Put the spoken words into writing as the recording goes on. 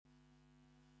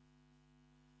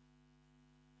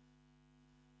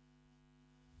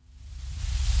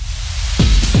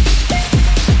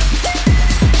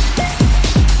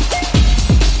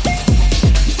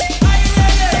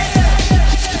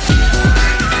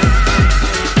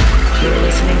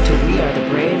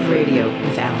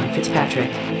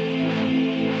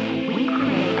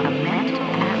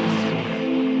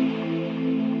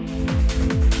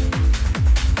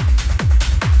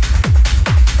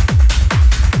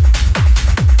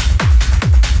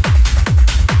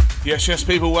Yes,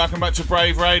 people, welcome back to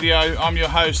Brave Radio. I'm your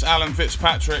host, Alan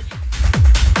Fitzpatrick.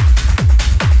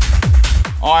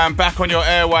 I am back on your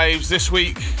airwaves this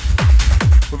week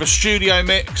with a studio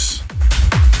mix,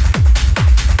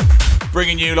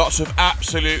 bringing you lots of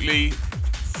absolutely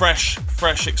fresh,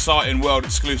 exciting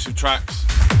world-exclusive tracks,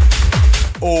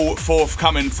 all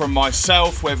forthcoming from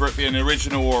myself, whether it be an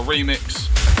original or a remix.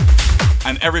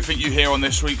 And everything you hear on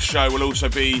this week's show will also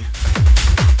be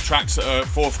tracks that are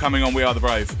forthcoming on We Are The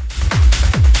Brave.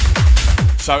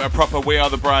 So a proper We Are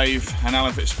The Brave and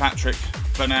Alan Fitzpatrick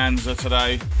bonanza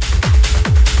today.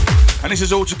 And this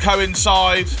is all to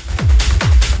coincide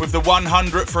with the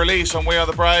 100th release on We Are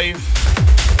The Brave,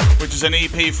 which is an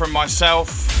EP from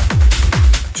myself,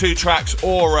 2 tracks,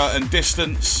 Aura and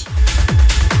Distance,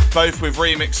 both with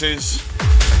remixes,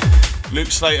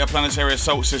 Luke Slater, Planetary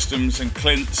Assault Systems and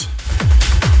Clint.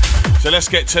 So let's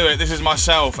get to it. This is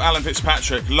myself, Alan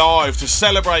Fitzpatrick, live to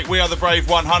celebrate We Are The Brave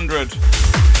 100,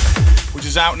 which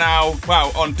is out now,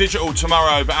 well, on digital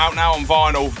tomorrow, but out now on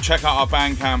vinyl. Check out our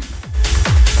Bandcamp.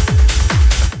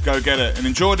 Go get it and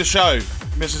enjoy the show.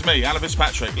 This is me, Alan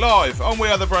Fitzpatrick, live on We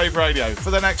Are The Brave Radio for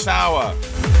the next hour.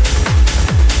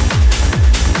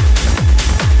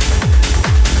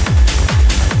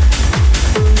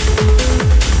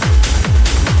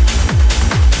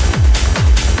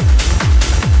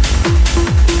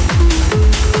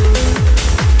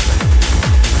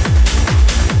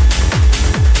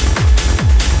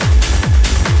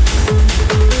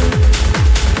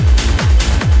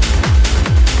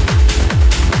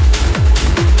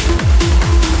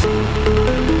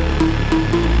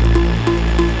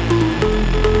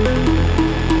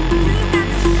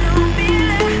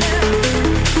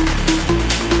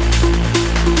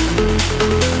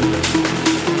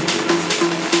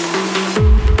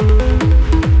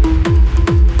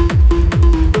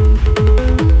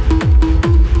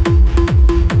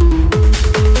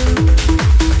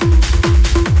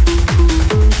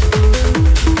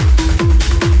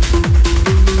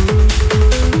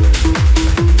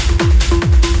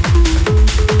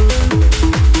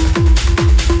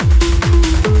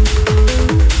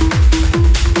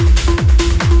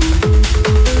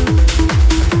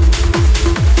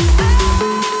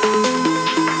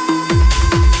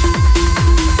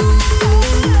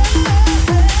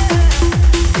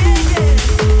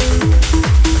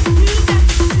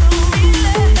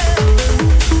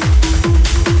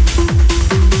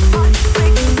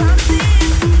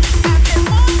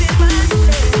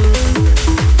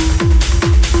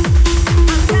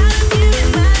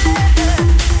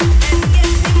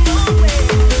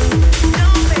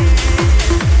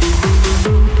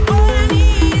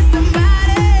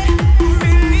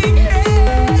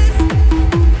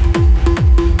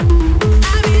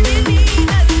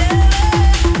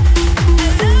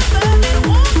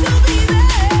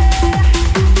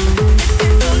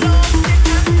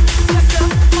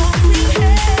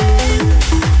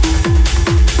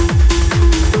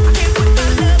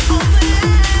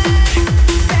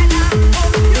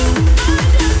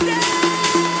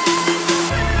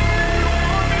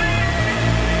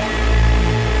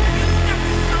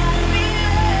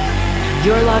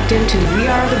 Into We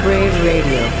Are The Brave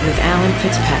Radio with Alan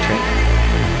Fitzpatrick.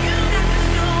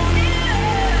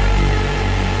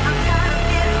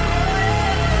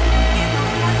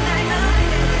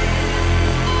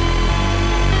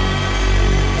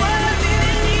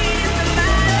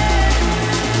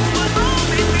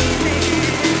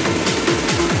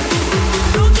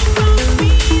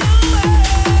 Baby,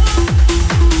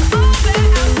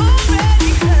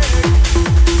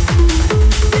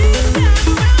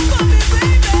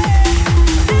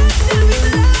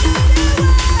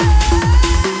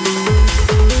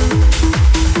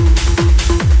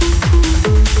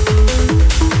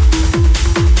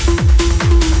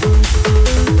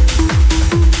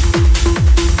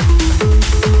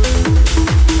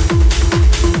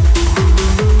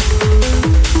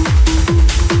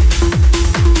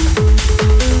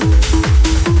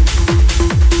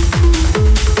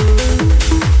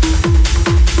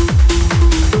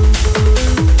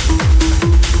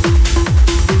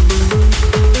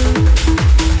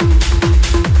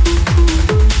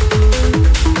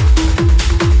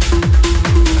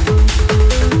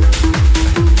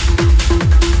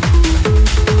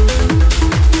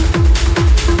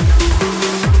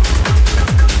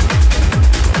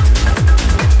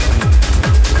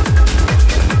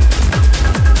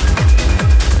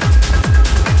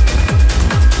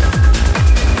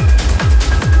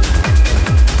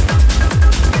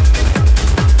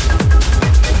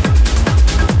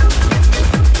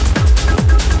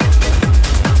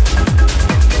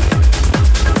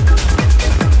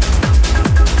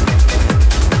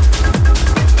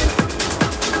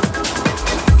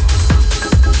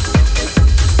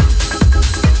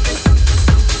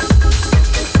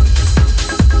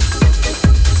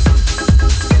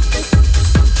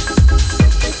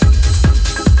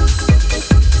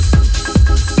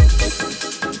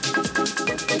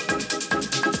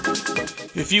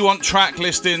 If you want track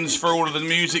listings for all of the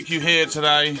music you hear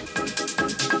today,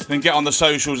 then get on the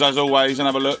socials as always and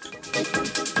have a look.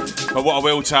 But what I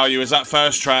will tell you is that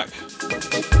first track,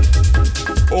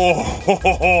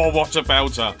 oh, what a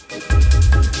belter.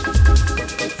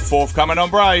 Forthcoming on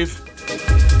Brave.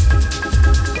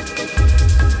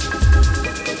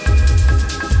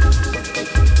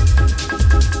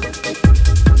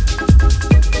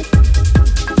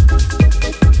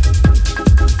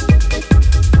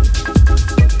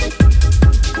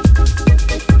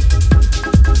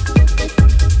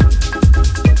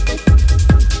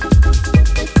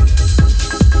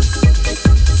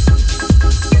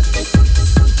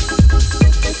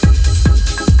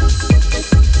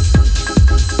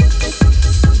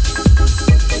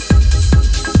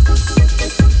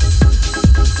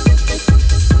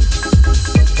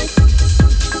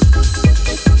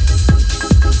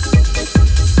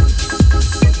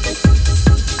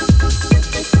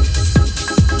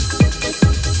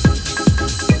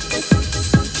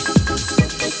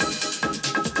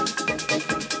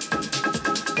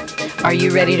 Are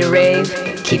you ready to rave?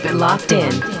 Keep it locked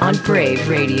in on Brave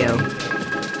Radio.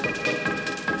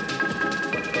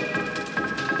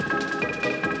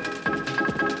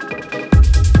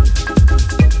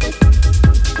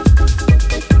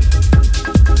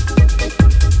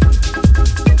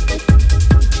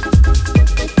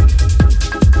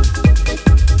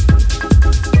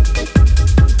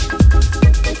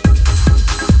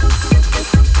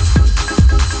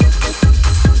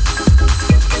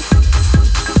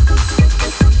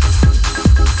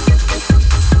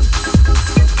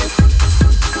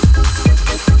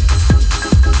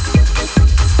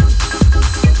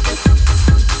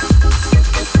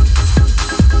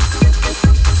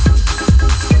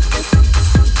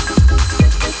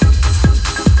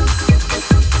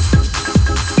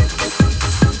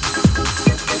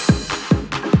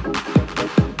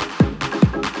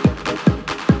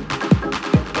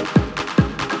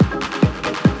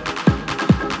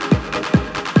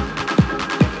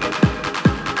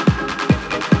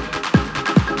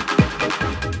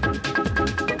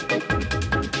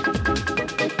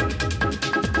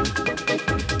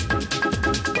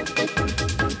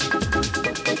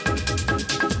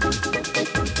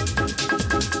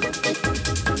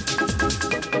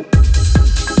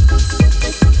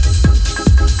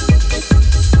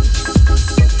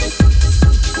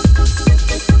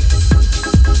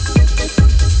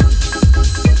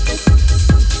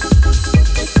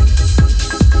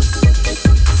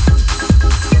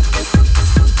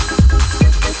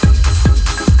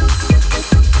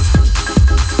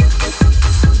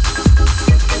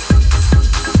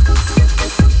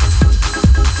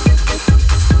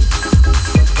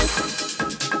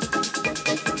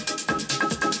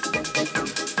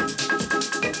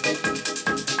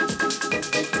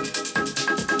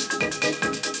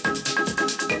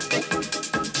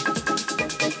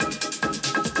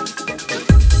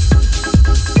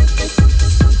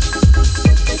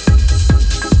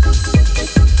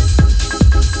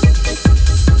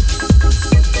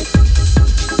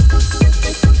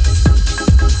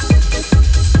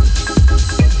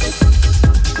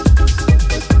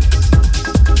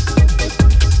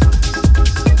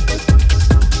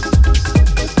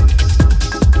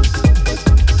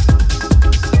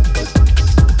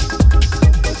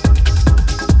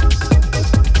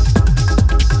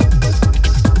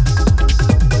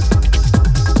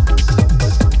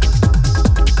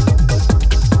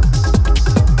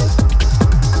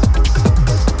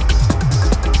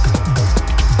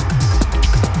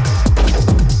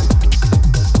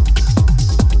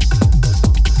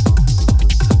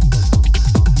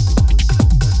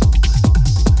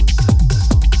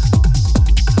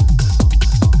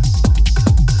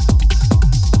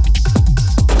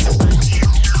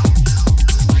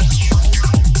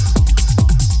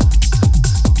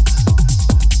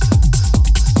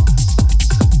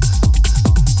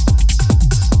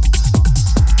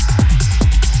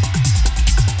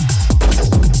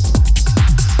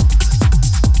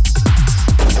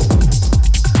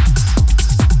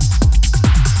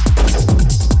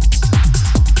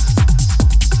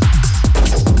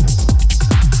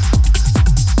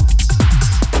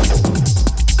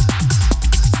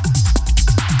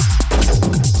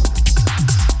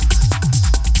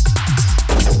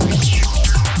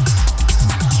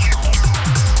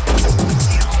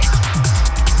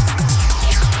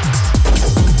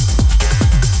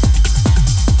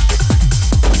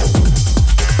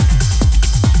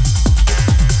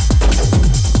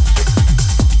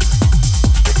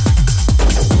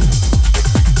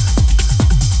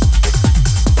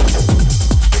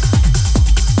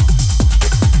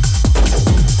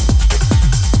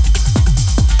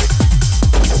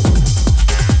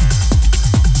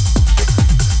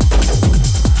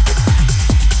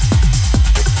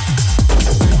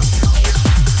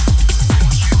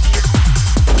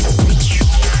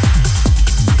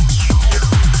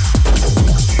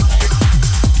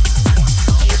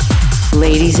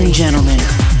 gentlemen,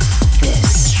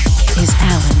 this is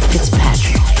Alan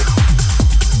Fitzpatrick.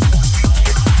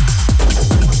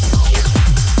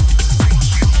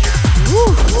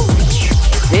 Woo.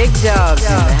 Big dogs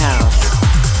in the house.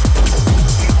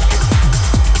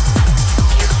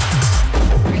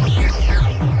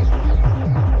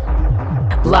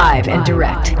 Live and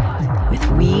direct with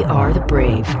We Are the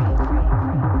Brave.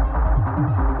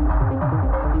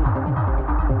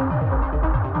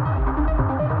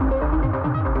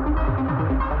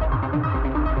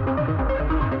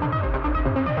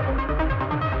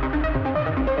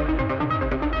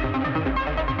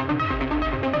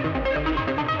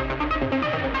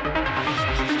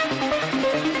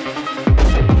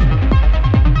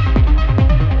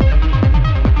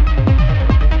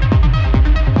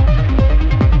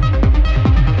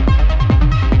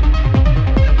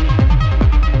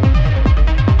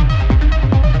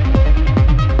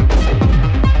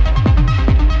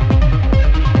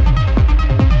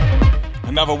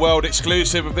 Another world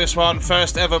exclusive of this one,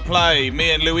 first ever play, me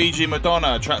and Luigi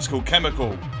Madonna, track's called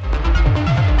Chemical.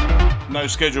 No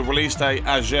scheduled release date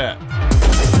as yet.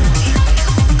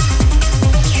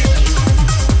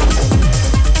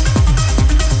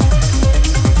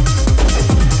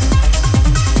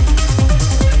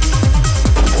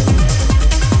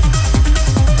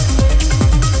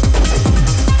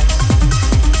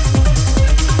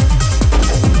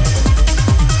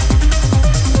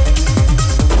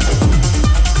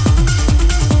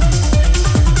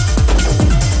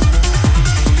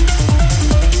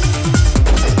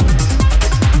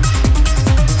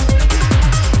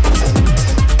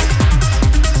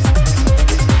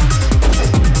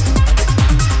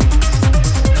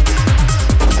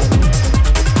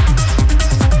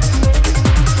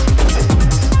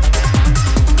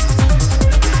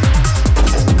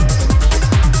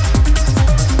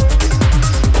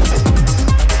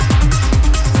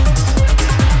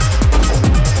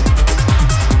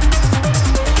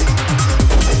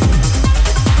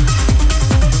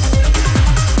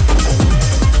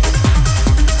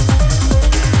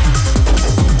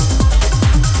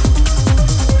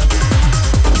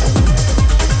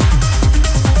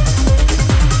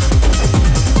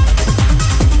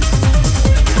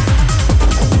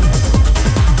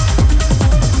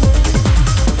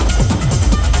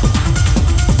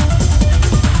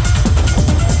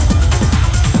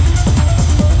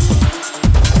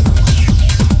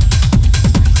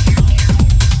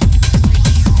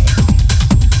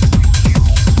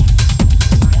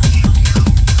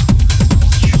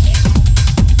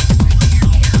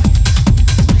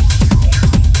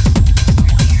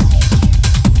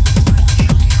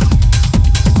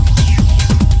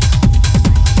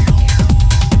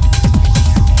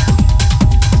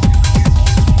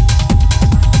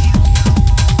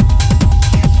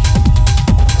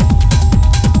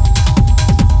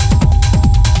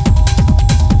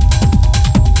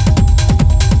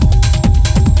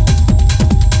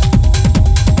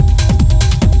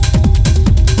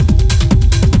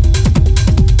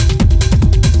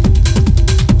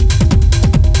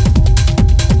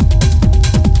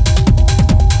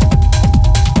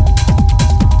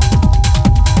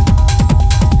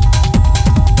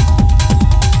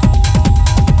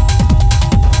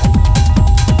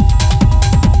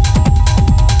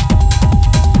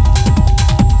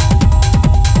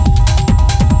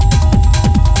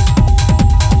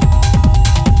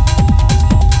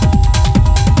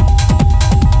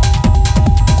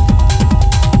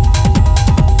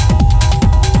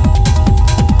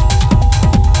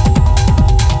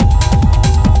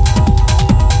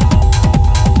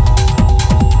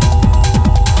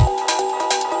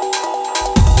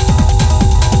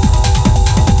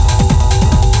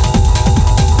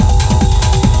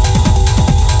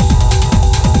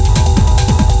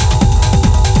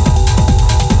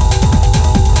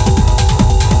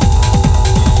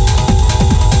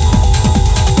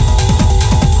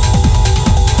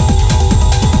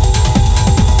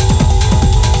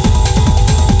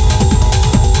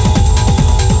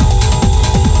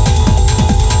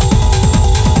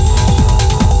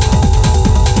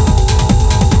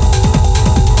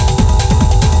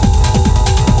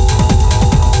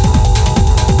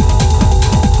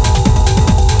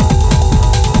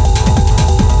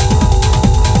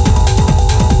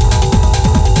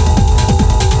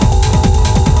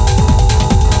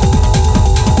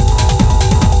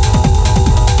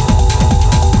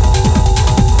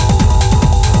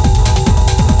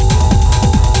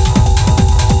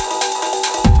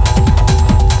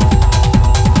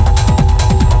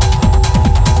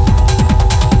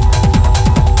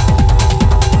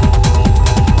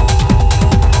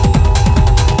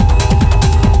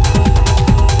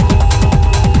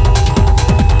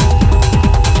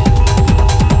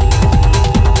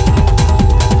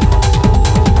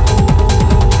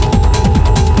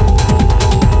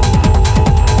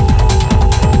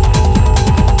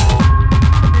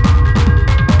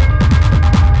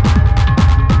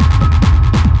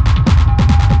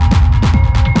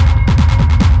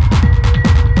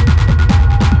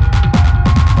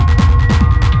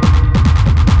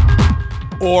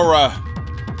 Aura.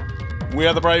 We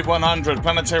Are the Brave 100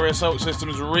 Planetary Assault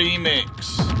Systems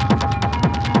remix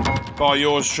by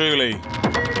yours truly.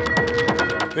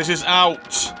 This is out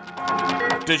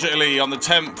digitally on the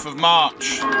 10th of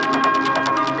March.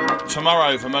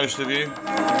 Tomorrow for most of you.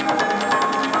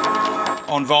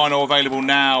 On vinyl, available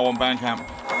now on Bandcamp.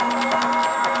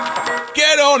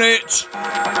 Get on it!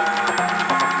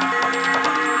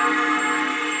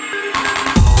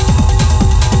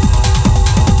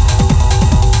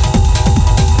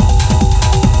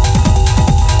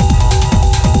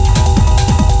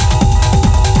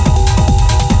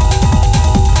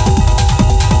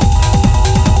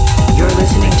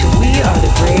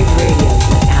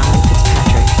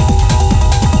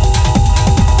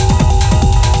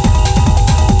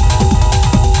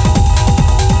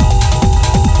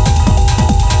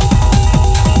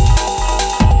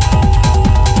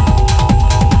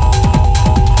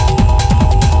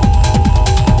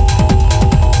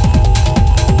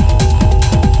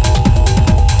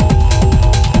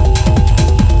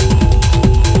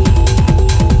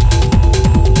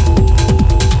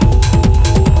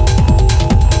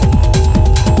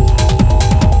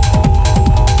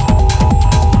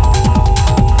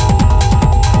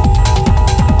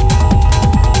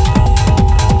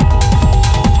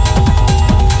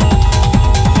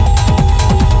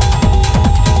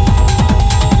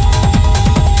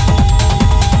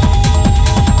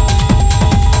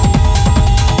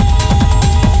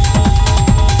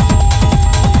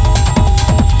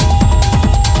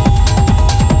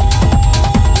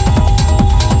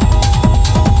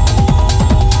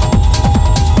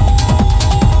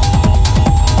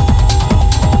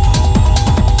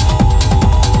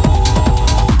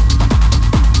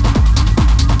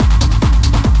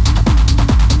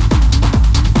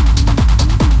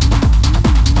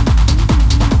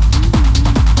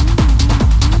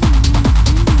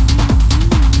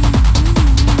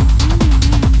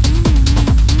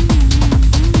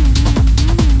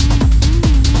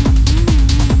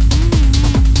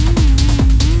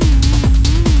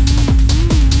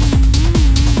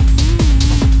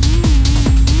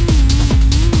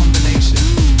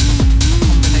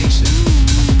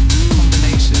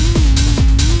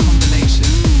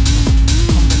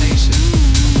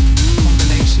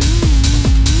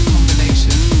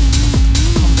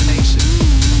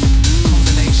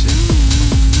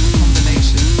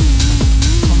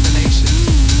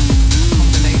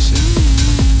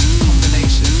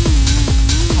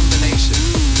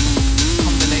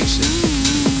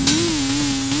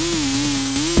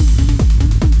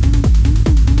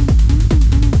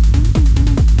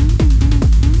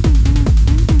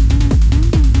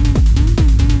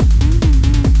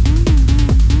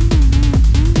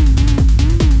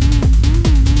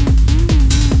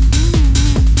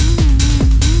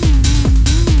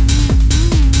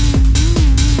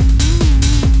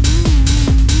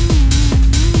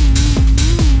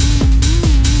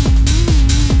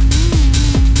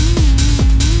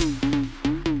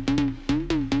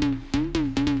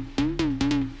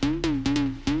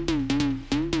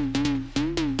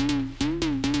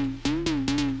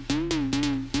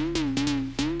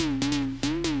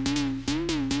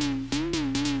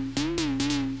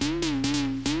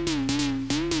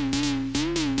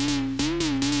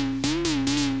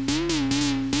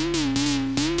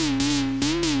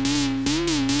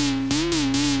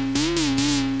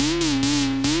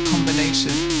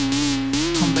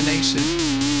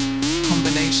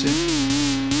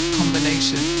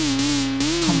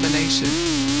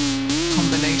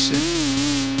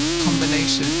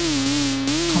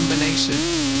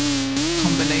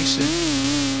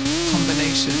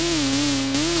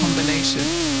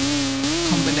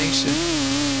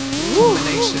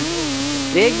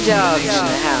 Big dogs in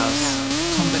the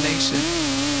house. Combination.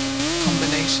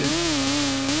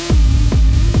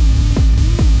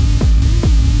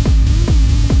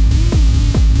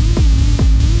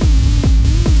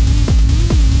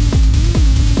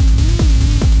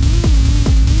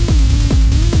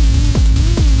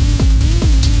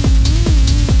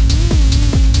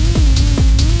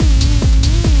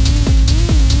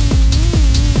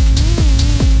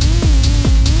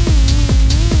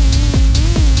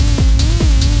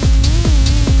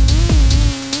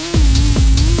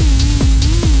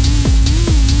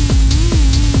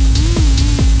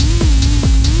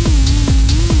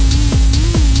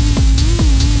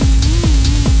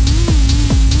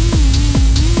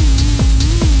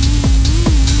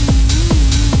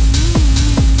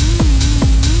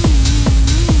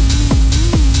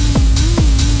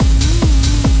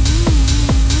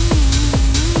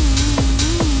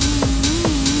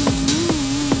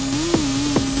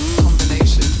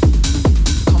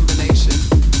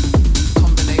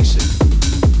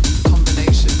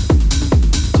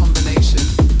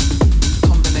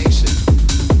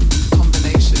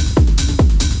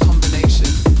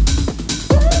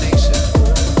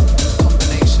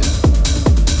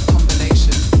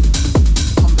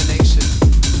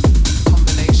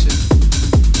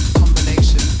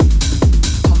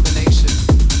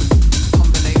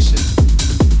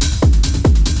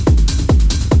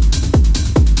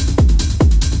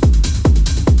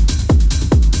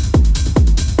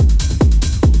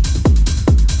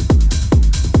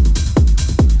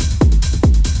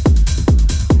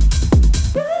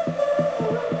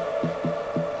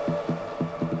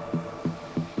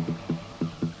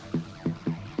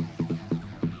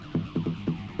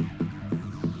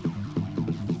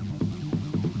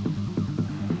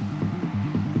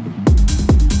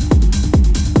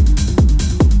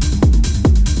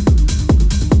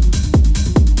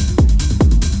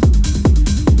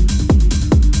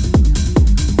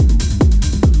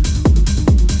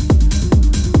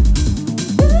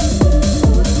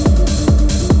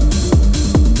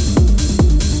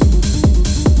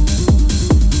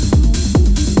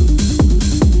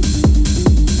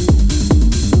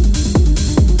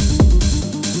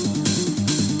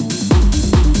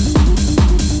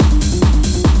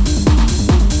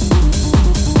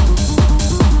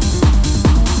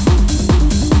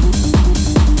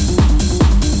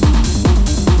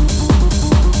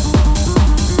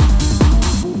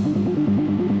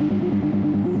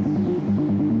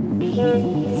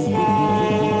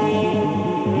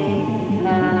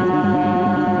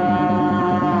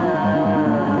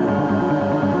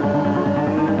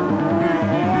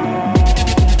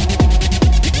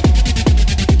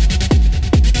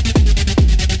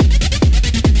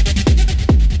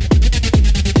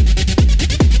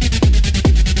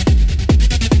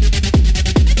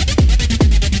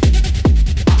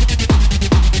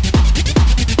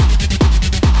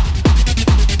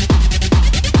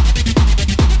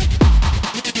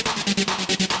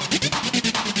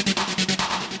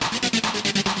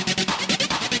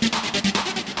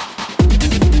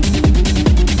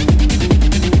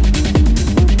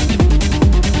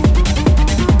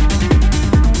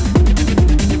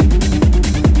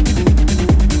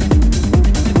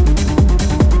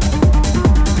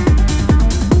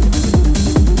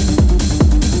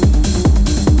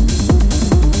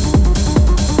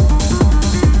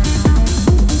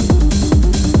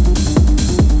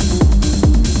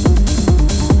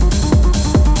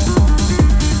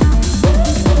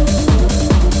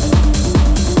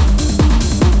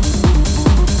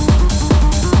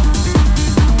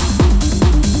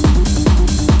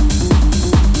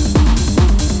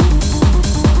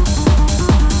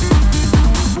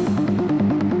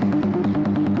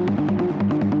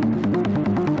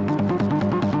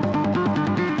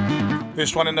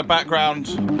 This one in the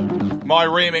background, my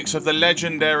remix of the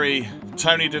legendary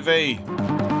Tony DeVee.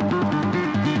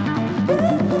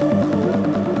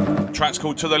 Track's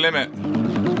called To The Limit.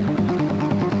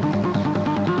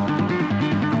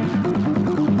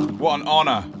 What an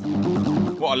honour.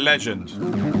 What a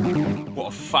legend. What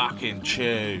a fucking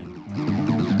tune.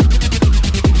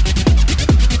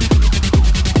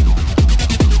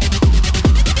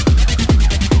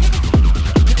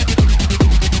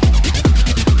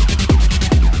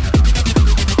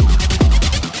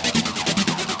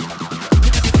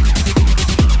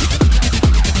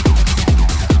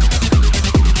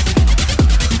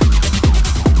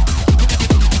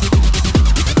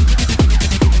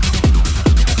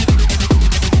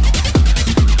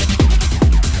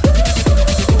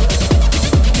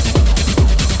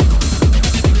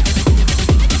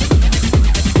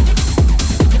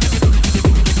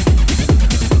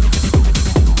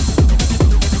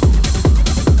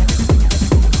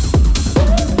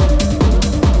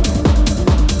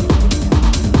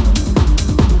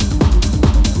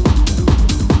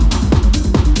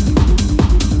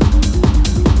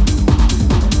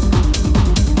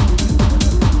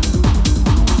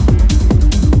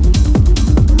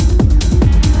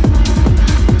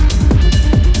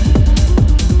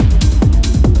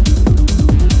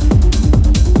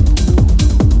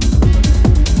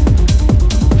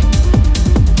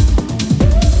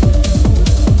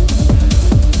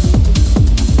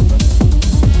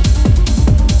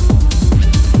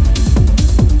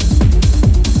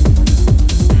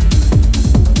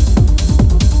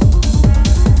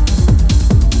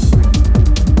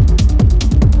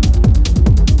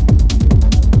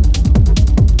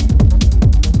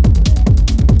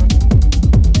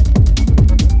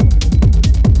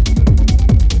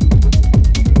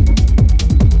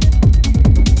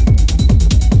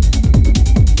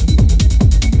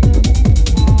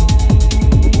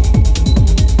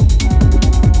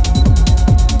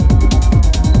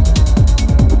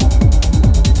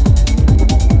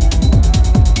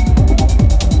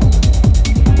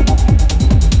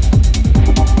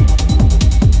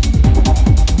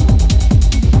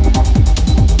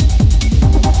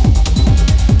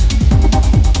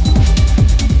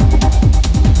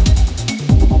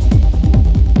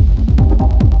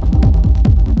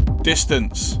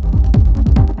 Distance.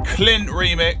 Clint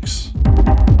remix.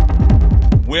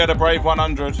 We Are the Brave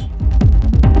 100.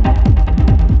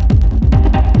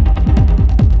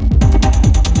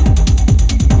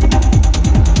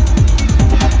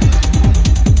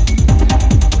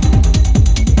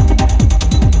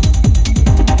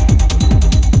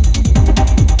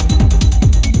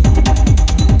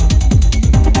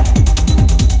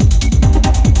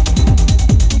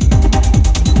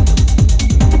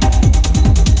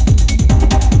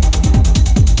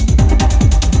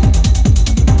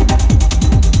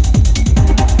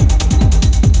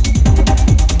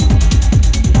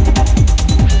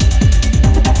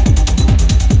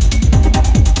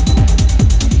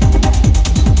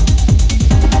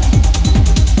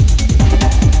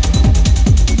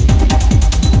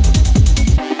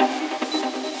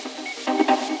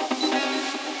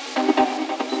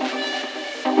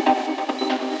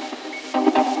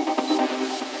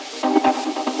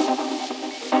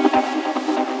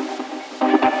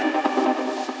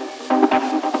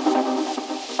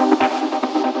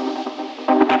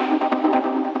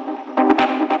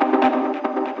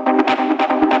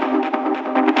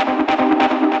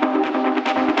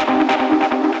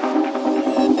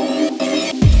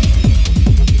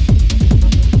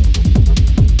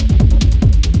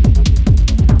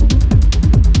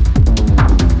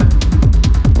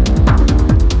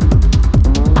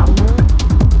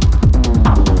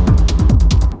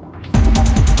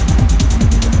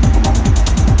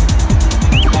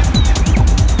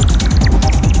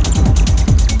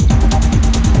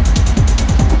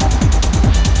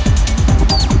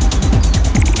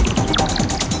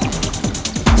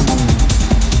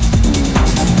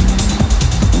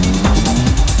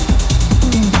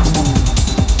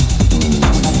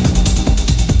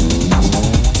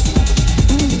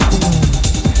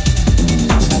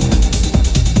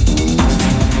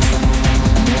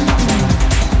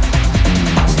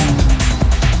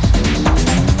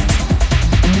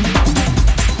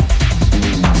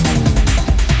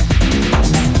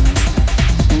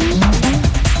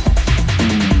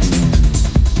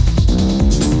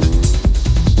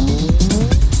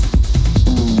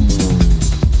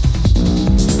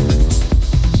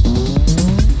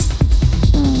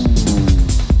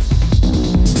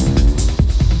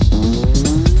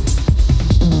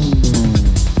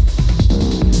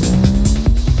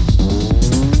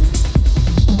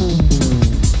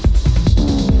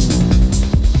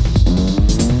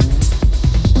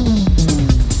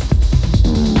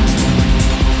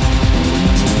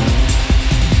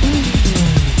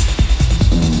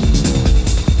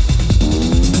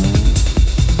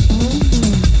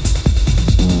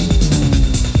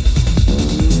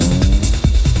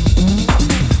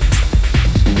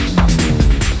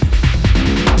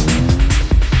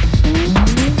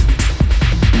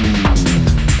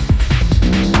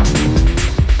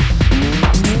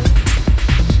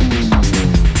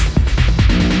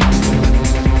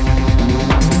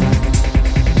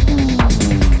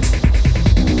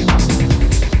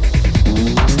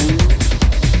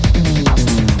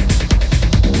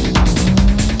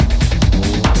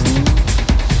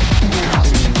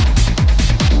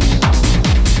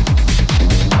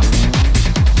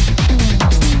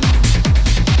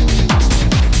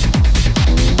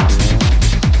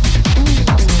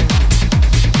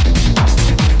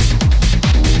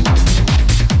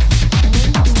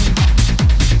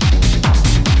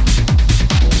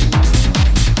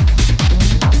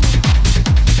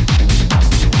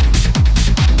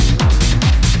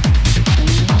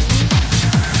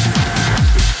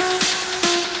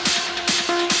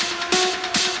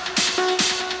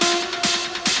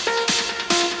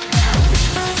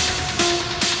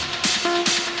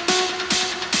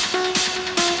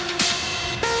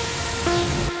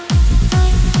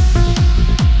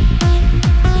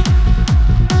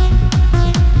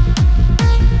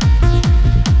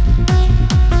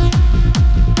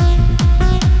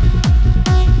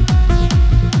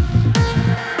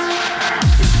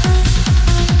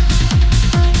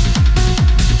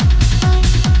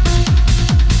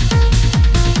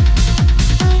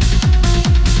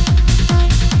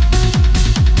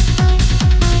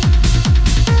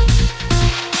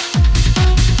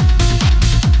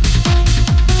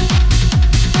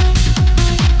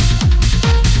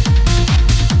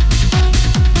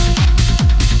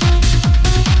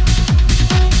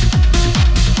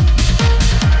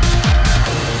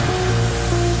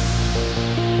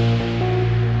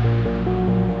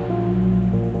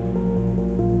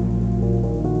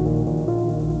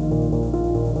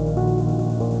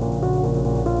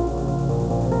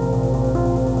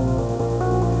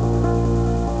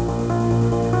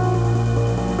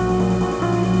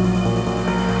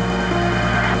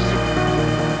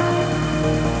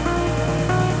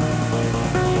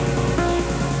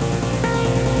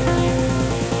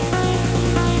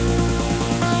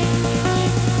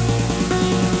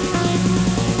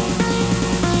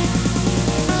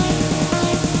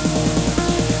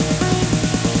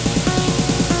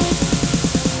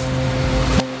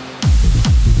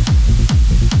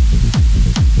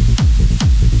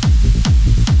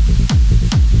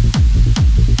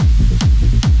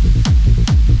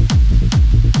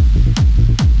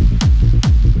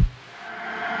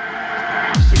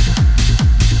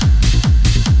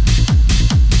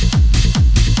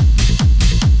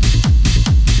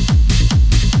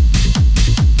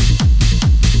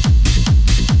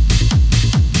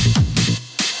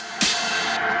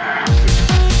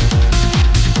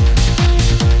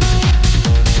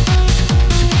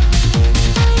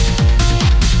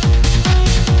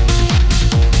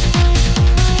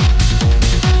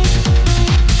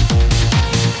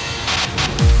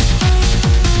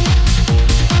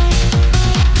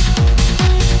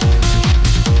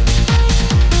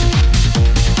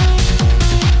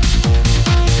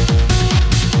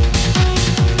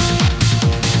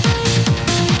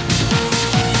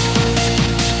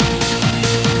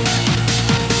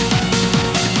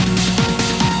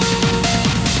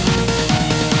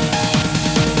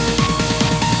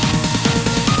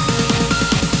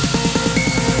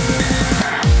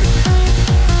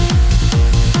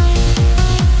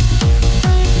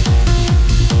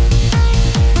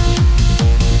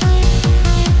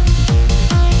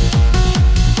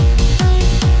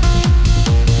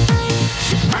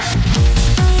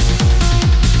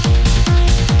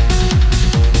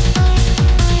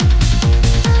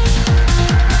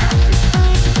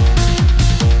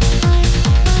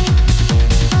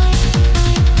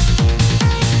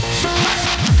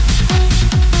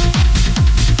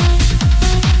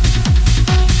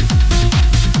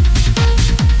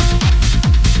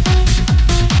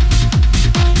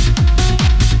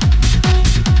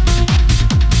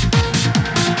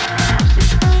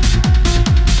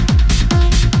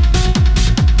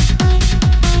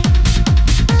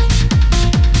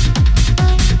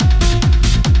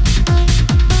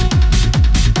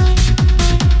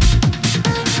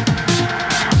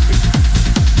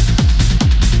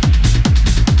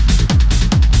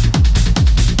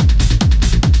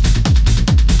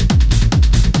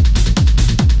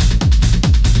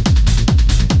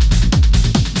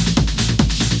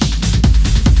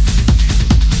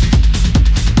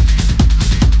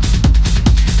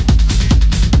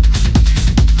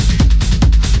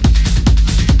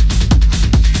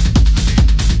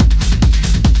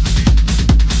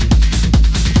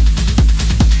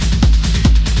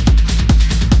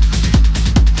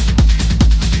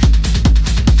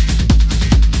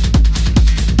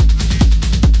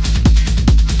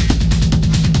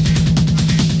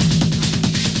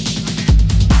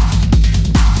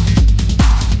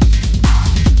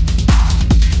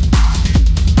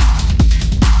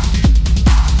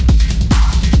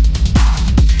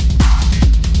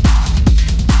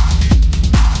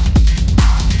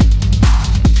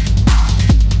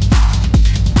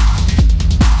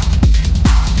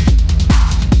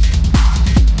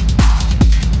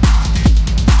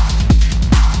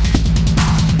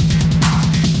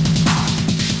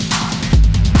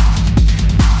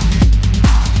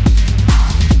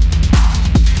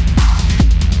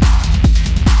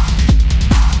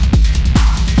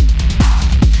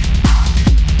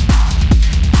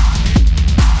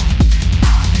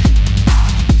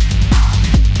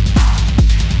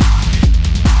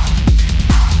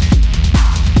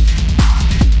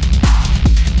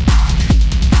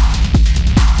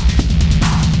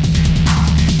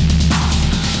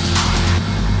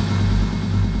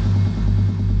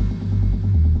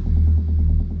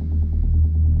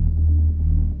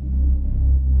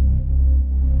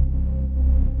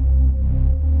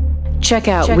 Check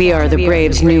out We Are the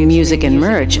Brave's new music and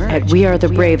merch at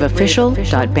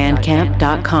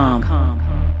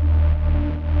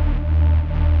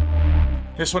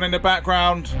wearethebraveofficial.bandcamp.com. This one in the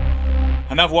background,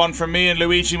 another one from me and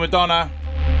Luigi Madonna.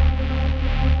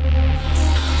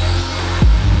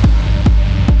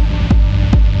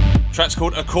 Track's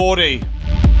called Accordi.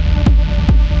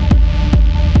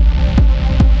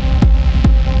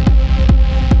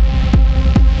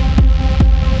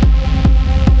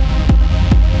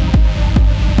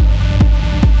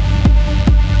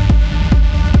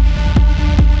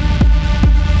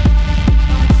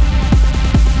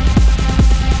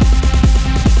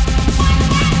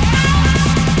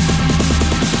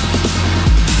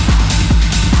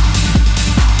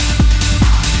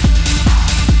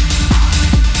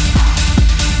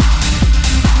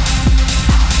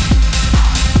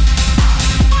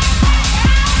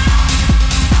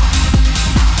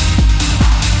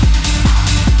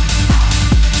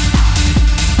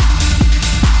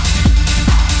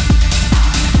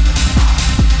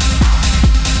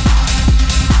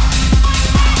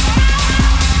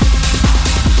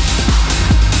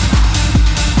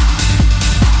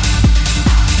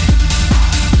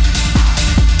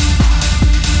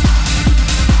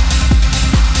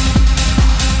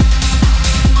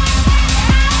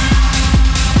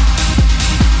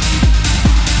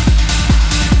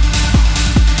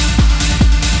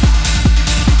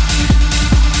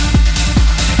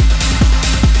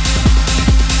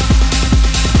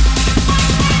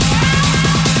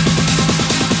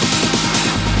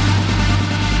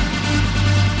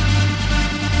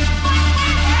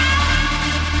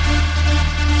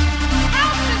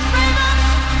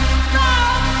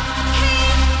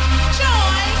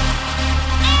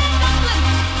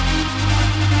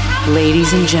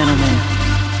 Ladies and gentlemen,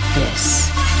 this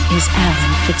is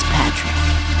Alan Fitzpatrick.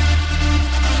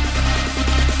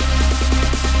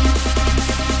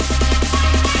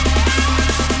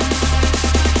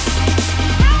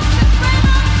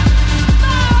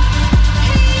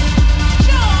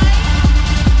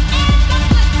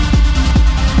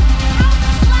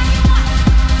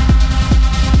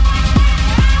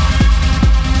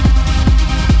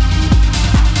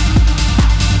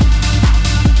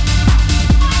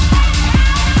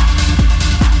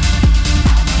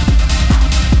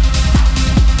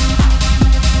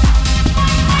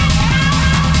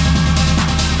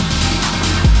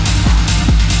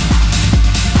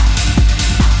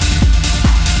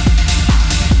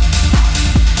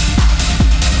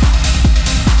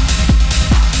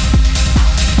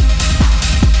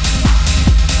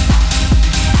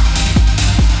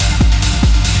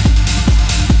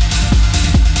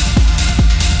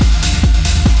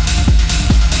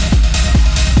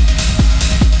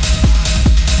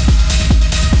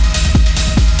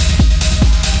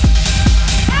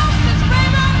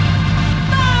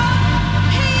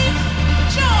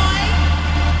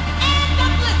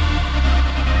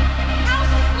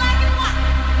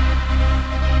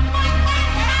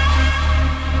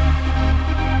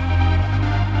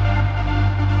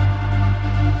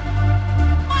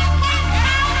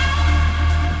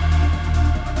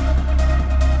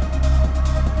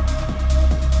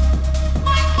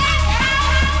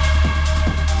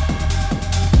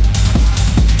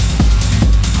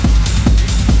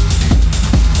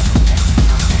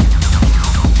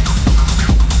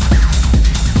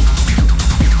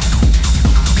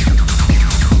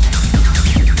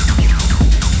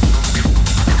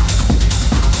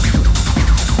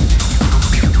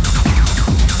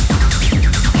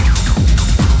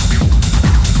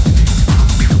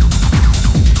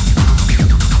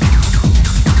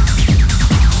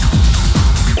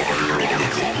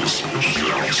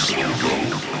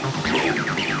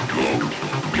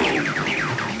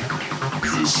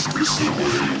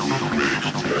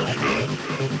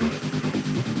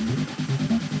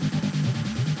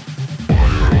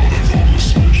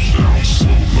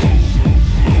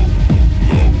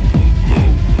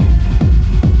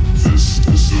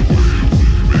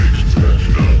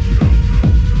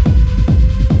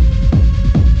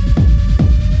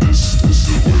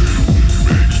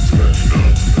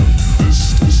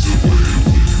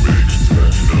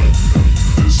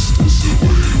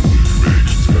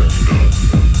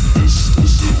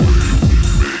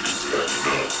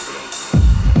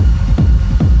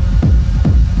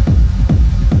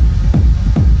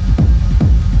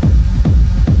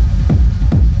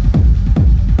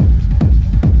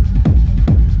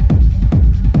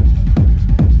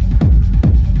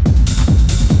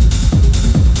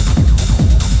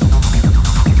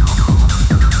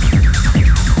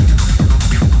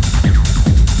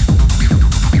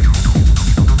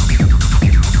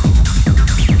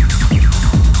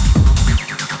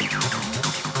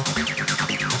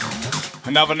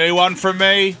 Another new one from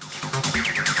me.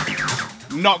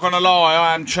 Not gonna lie,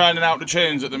 I am churning out the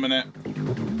tunes at the minute.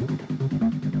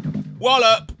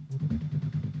 Wallop!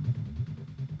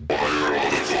 Why are all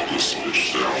the vocals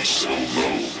switched down so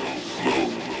low,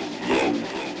 low, low,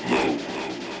 low?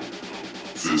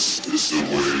 This is the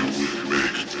way we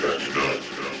make techno.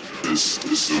 This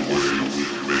is the way we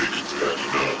make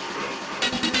techno.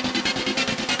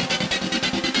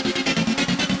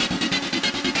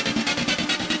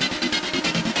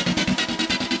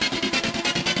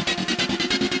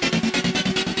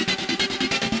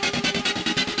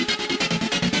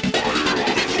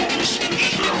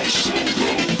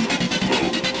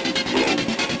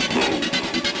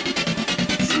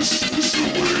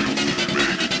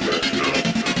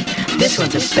 This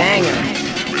one's a banger.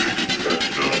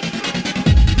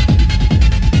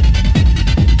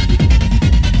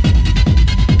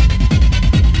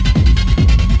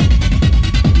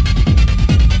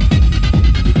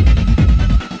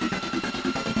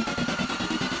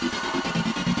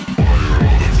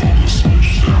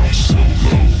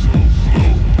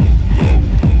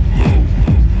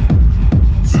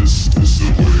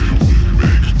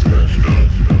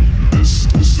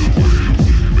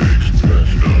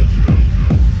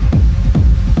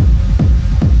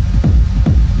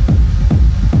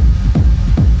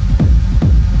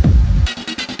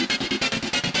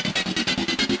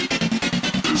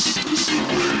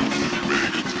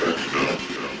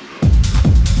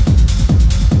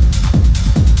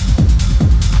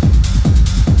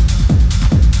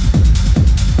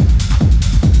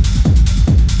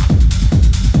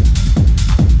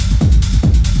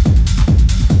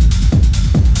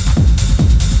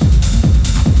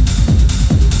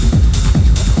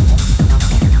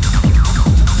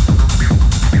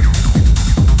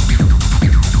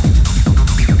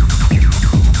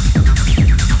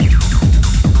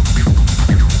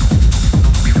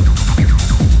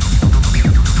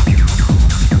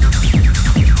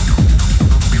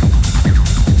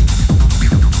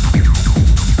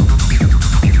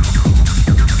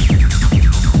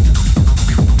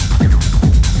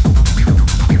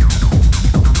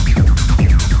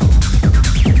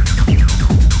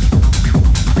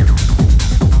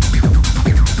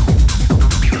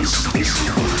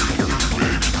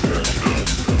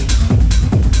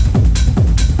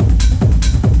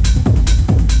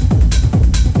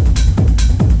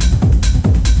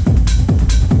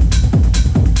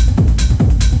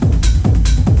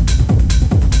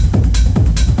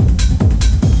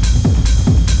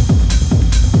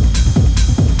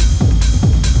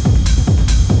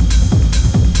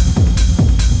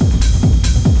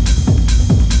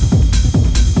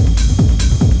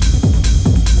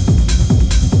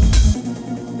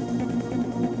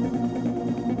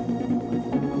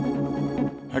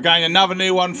 Again, another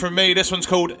new one from me. This one's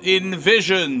called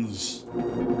Envisions.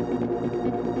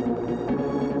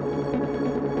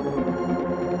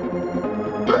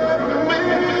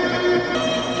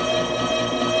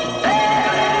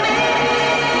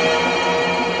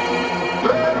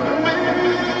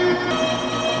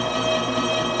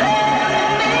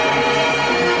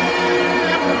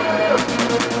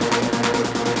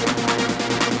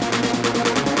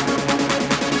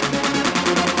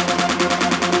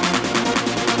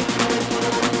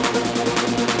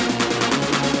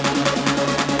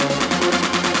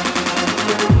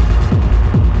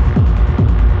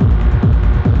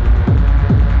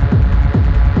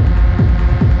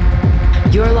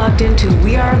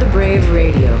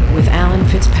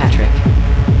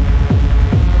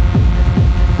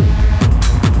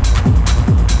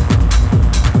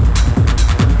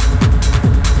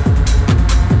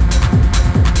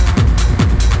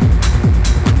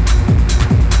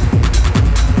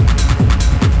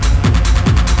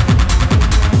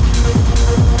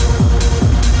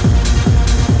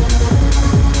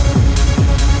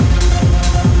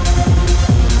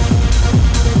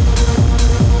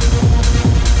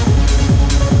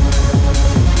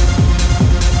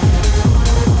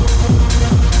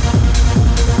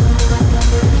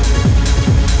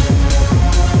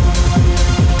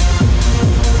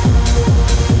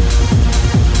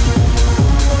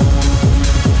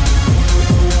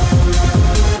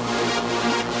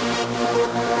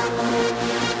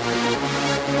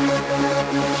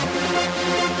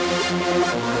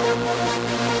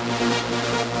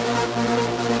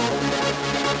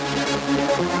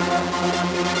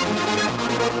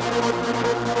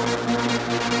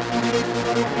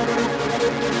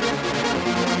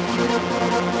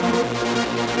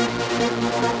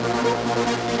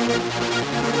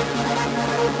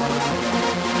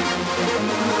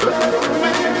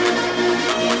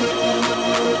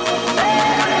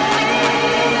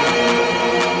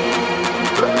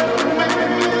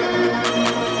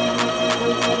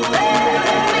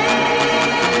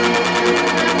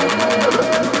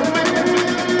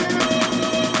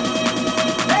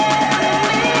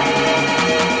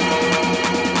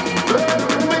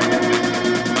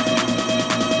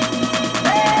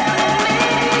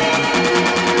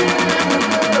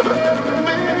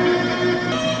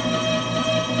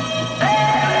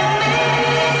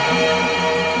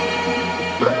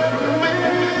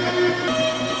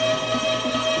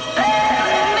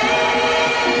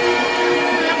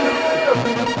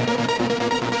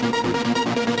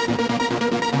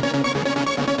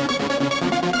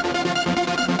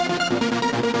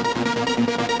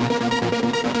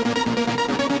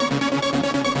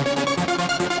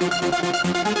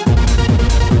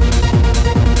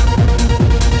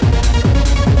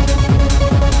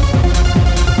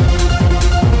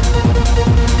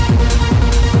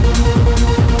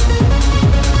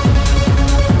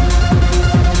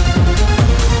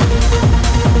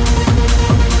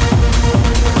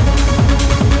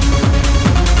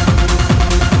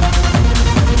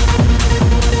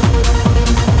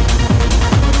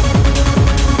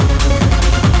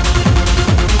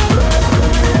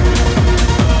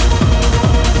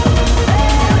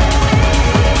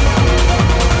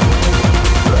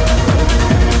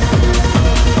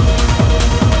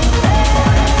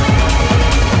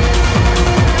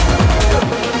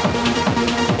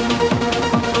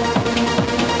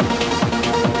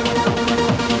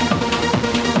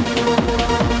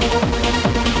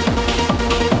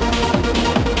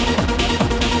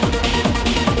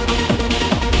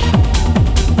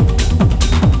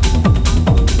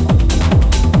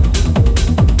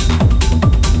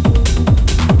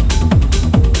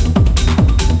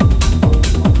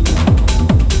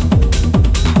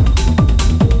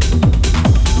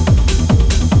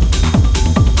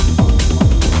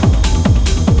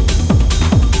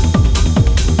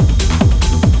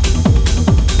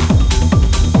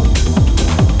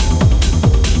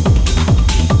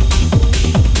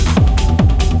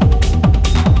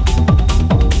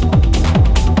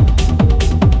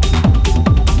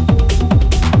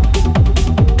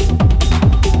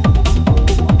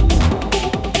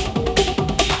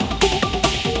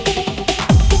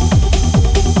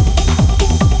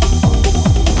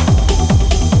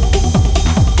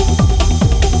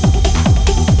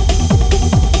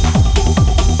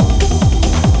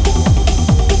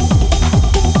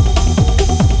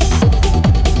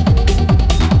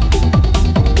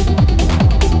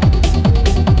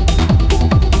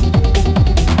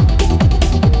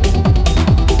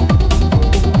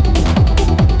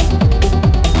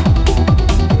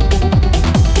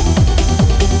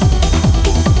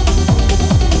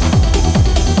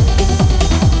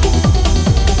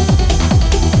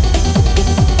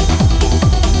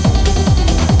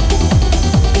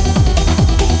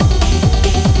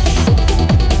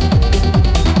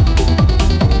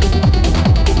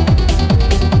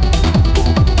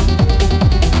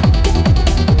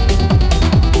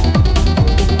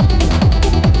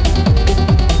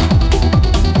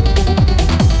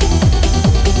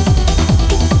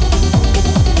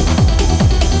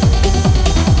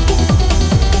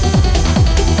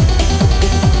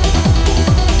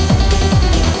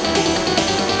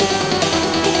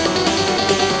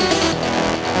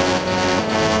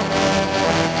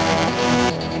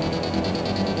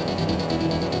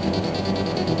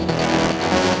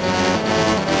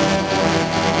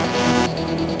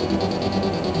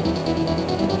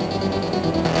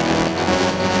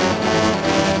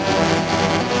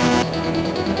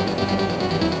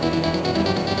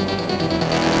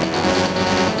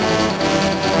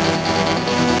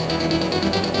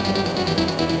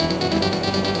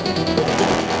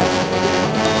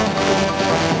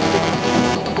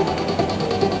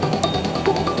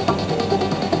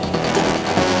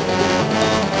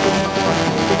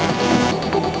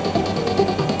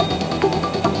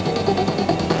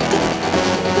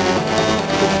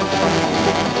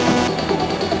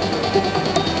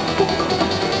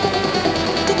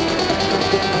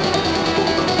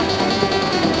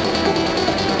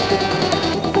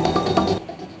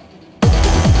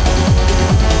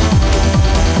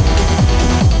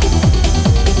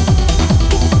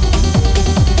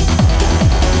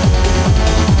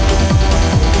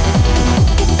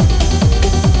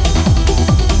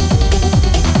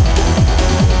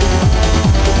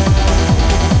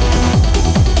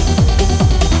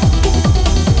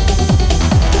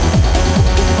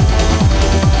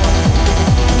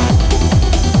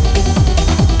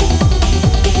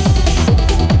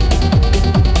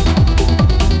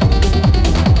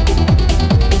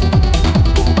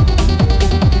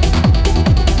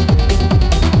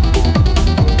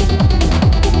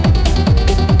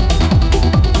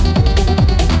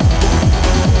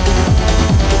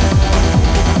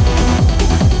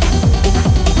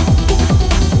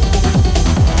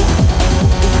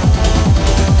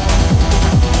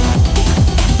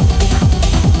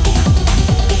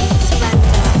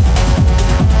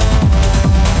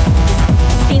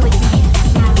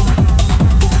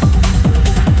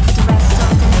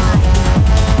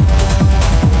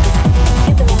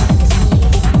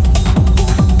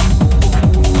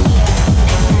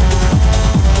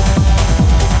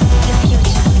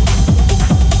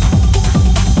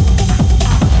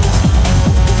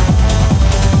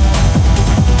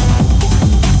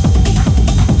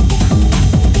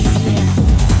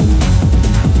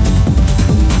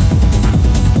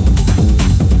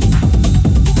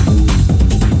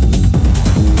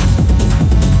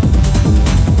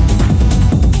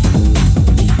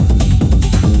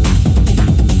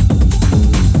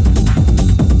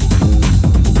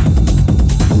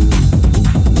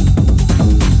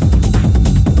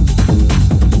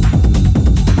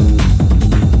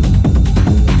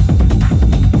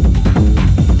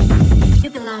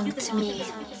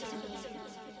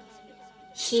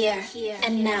 here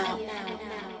and now.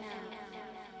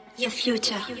 Your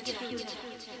future.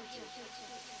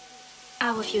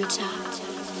 Our future.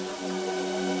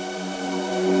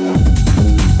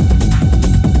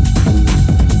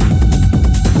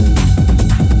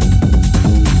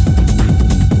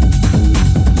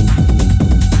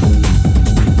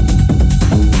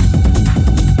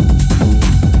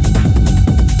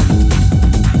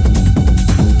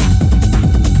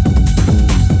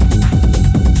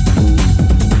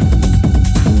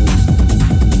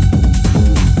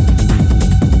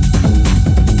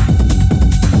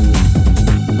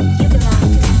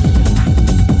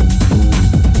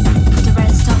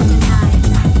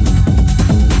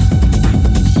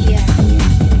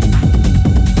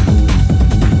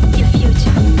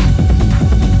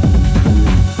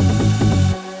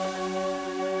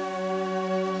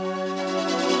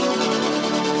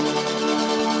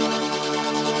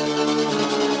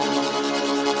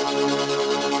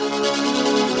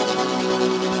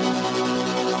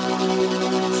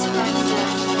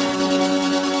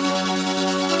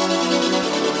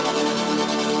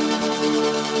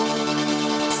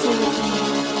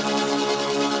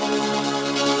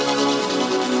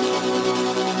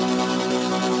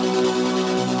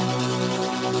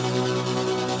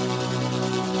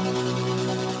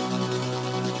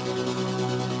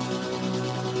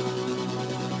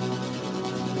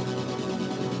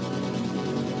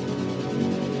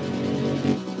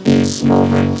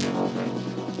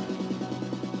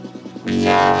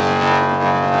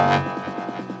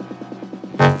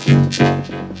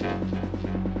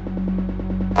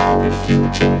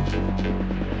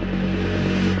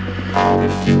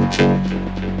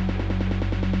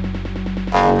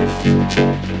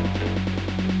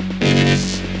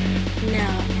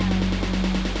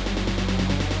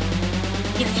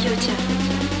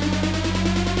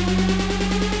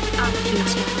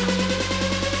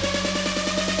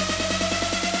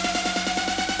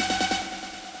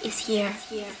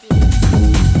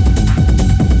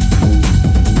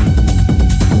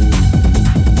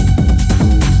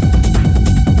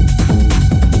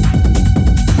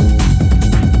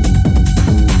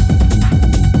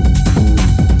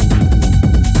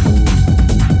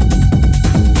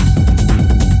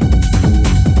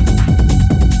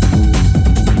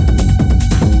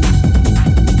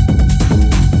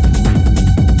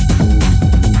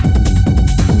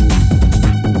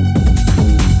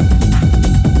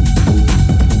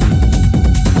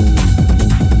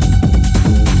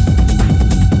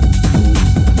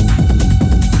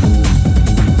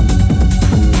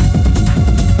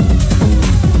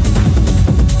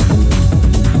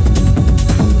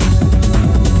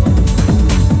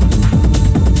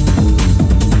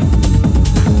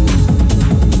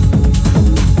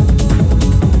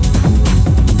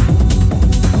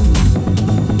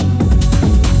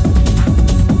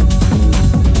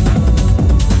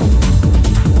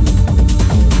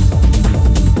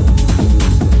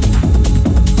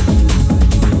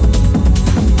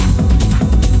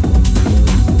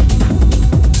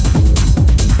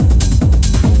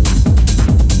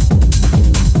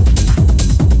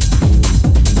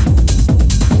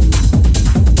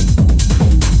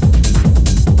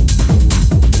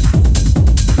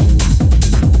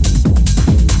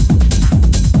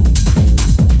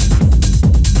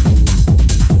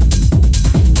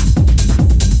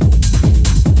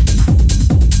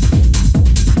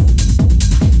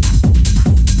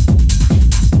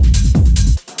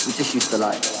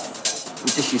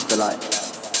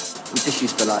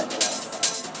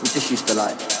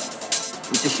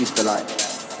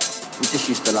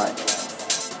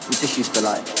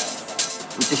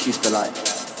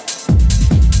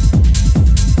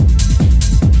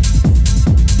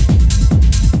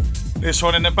 This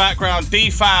one in the background,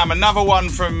 D-Fam, another one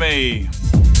from me.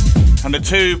 And the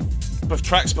two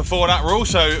tracks before that were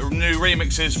also new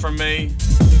remixes from me.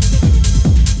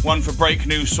 One for Break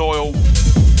New Soil.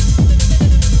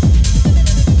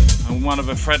 And one of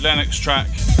a Fred Lennox track,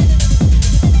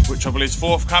 which I believe is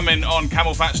forthcoming on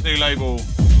Camel Fat's new label.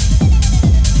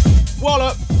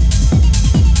 Wallop!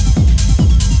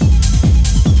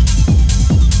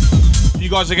 You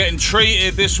guys are getting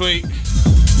treated this week.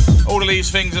 All of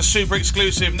these things are super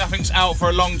exclusive, nothing's out for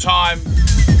a long time.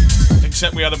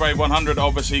 Except We Are The Brave 100,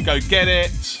 obviously. Go get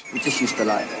it. We just used to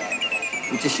like.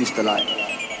 We just used to like.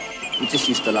 We just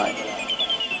used to like.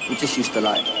 We just used to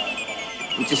like.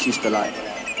 We just used to like.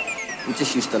 We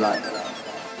just used to like.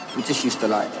 We just used to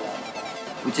like.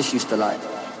 We just used to like.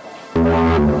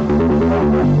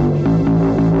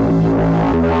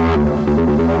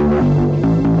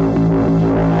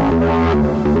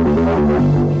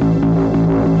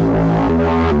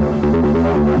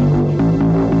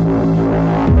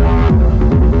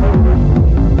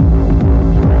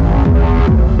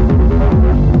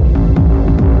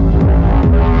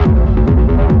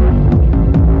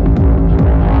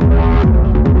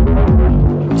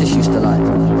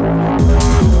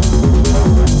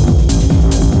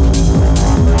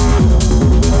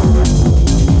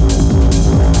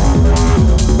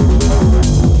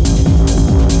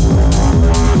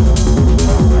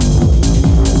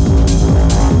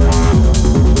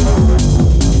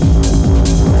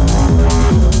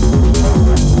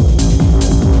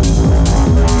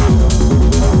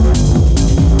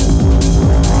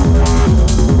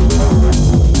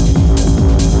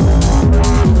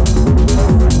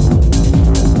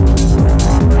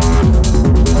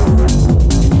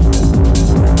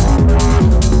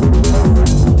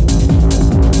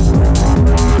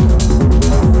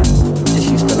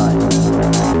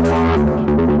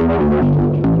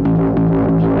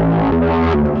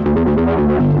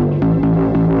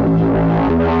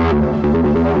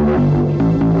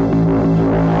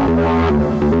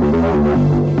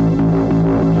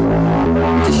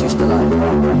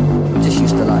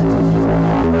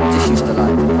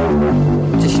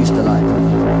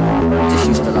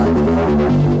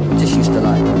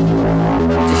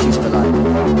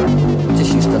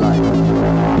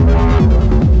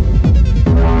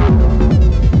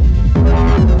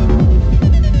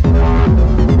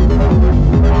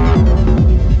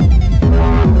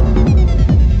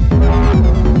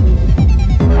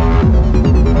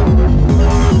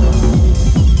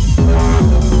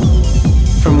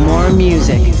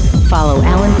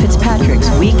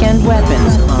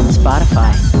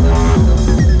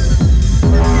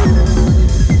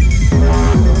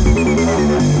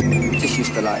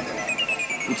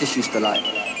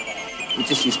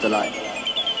 used to like.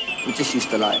 We just used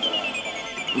to like.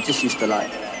 We just used to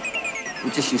like.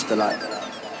 We just used to like.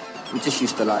 We just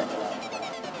used to like.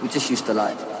 We just used to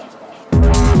like.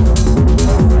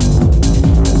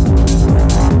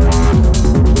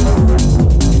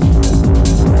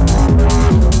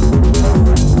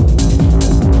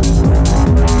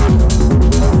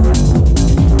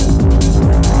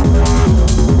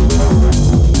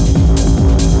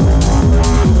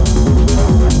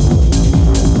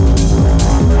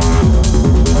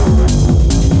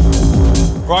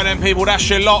 Right then, people, that's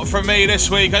your lot from me this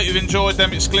week. Hope you've enjoyed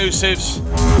them exclusives.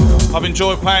 I've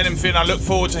enjoyed playing them for you, and I look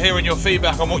forward to hearing your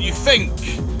feedback on what you think.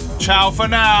 Ciao for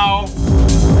now.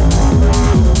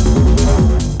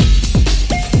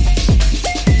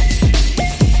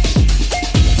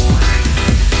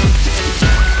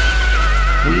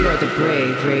 We are the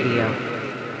Brave Radio.